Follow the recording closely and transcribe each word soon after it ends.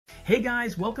Hey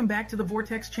guys, welcome back to the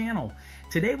Vortex channel.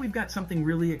 Today we've got something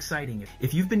really exciting.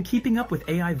 If you've been keeping up with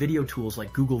AI video tools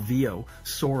like Google Veo,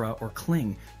 Sora, or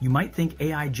Kling, you might think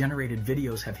AI-generated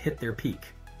videos have hit their peak.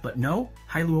 But no,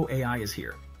 Hailuo AI is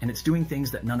here, and it's doing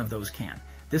things that none of those can.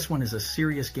 This one is a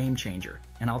serious game changer,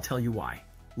 and I'll tell you why.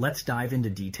 Let's dive into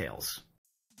details.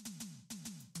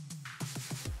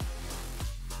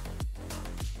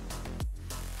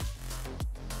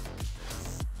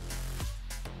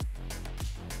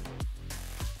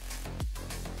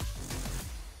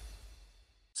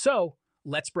 So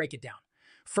let's break it down.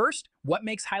 First, what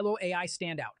makes Hailuo AI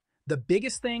stand out? The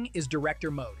biggest thing is director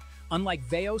mode. Unlike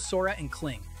Veo, Sora, and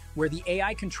Kling, where the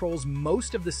AI controls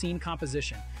most of the scene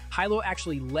composition, Hailuo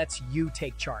actually lets you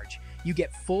take charge. You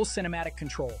get full cinematic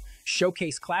control,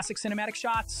 showcase classic cinematic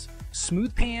shots,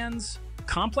 smooth pans,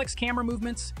 complex camera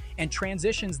movements, and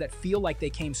transitions that feel like they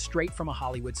came straight from a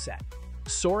Hollywood set.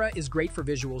 Sora is great for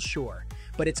visuals, sure,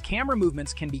 but its camera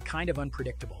movements can be kind of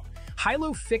unpredictable.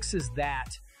 Hailuo fixes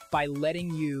that by letting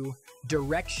you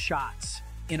direct shots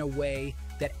in a way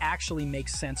that actually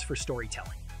makes sense for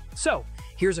storytelling. So,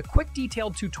 here's a quick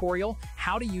detailed tutorial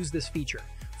how to use this feature.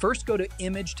 First, go to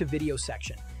Image to Video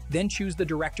section, then choose the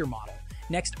director model.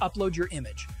 Next, upload your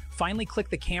image. Finally, click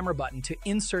the camera button to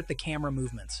insert the camera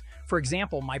movements. For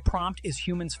example, my prompt is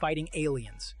humans fighting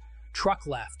aliens. Truck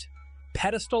left,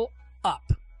 pedestal up.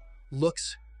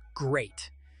 Looks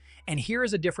great. And here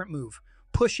is a different move.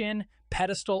 Push in,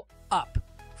 pedestal up.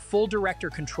 Full director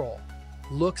control.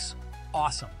 Looks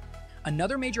awesome.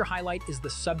 Another major highlight is the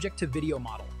subject to video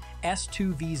model,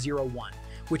 S2V-01,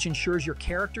 which ensures your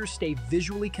characters stay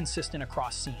visually consistent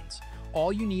across scenes.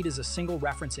 All you need is a single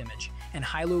reference image, and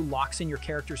Hailuo locks in your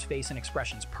character's face and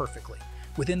expressions perfectly.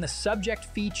 Within the subject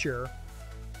feature,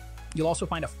 you'll also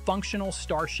find a functional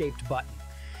star-shaped button.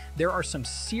 There are some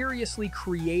seriously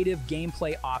creative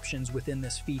gameplay options within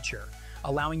this feature,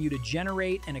 allowing you to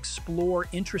generate and explore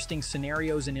interesting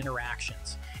scenarios and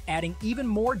interactions, adding even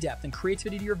more depth and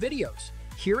creativity to your videos.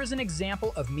 Here is an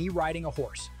example of me riding a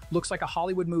horse. Looks like a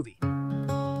Hollywood movie.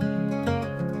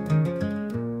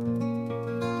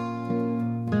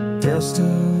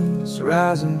 Distance,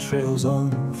 rising trails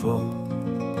unfold.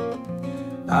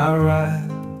 I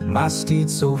ride my steed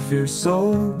so fierce,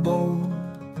 so bold.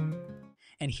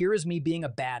 And here is me being a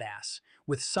badass,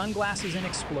 with sunglasses and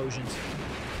explosions.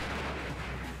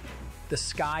 The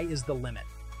sky is the limit.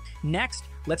 Next,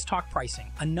 let's talk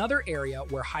pricing, another area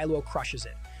where Hailuo crushes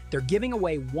it. They're giving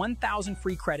away 1,000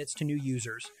 free credits to new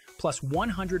users, plus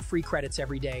 100 free credits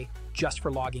every day just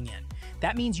for logging in.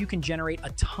 That means you can generate a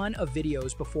ton of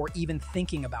videos before even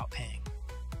thinking about paying.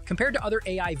 Compared to other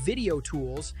AI video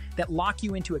tools that lock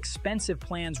you into expensive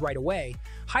plans right away,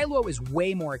 Hailuo is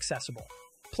way more accessible.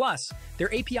 Plus,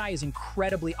 their API is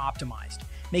incredibly optimized,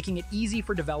 making it easy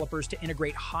for developers to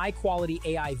integrate high-quality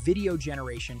AI video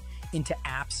generation into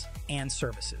apps and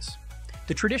services.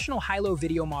 The traditional Hailuo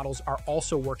video models are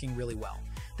also working really well.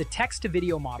 The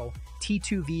text-to-video model,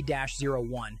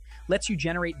 S2V-01, lets you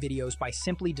generate videos by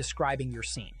simply describing your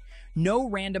scene. No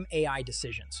random AI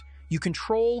decisions. You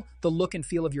control the look and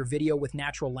feel of your video with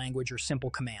natural language or simple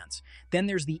commands. Then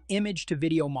there's the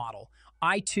image-to-video model,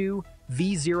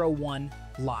 I2V-01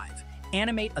 Live.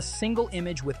 Animate a single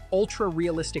image with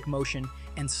ultra-realistic motion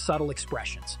and subtle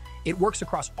expressions. It works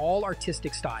across all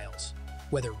artistic styles,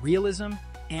 whether realism,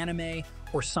 anime,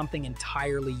 or something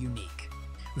entirely unique.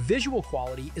 Visual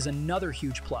quality is another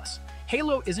huge plus.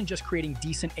 Hailuo isn't just creating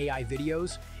decent AI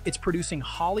videos, it's producing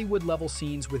Hollywood-level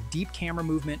scenes with deep camera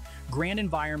movement, grand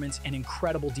environments, and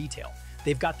incredible detail.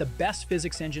 They've got the best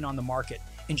physics engine on the market,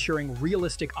 ensuring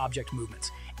realistic object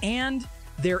movements. And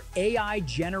their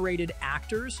AI-generated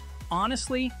actors,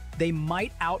 honestly, they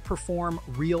might outperform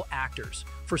real actors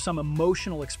for some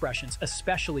emotional expressions,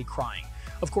 especially crying.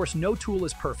 Of course, no tool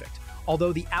is perfect.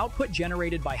 Although the output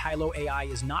generated by Hailuo AI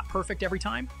is not perfect every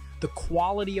time, the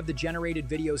quality of the generated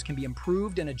videos can be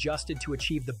improved and adjusted to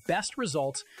achieve the best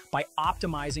results by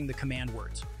optimizing the command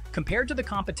words. Compared to the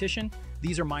competition,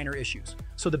 these are minor issues.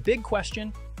 So the big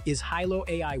question, is Hailuo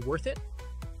AI worth it?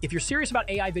 If you're serious about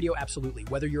AI video, absolutely.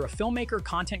 Whether you're a filmmaker,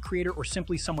 content creator, or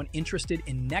simply someone interested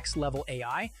in next-level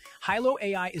AI, Hailuo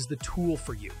AI is the tool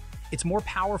for you. It's more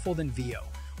powerful than Veo,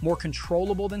 more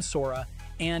controllable than Sora,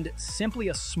 and simply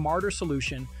a smarter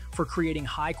solution for creating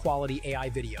high-quality AI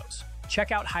videos.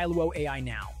 Check out Hailuo AI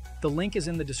now. The link is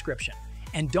in the description.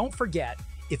 And don't forget,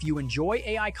 if you enjoy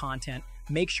AI content,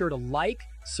 make sure to like,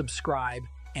 subscribe,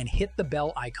 and hit the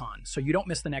bell icon so you don't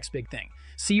miss the next big thing.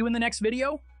 See you in the next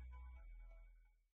video.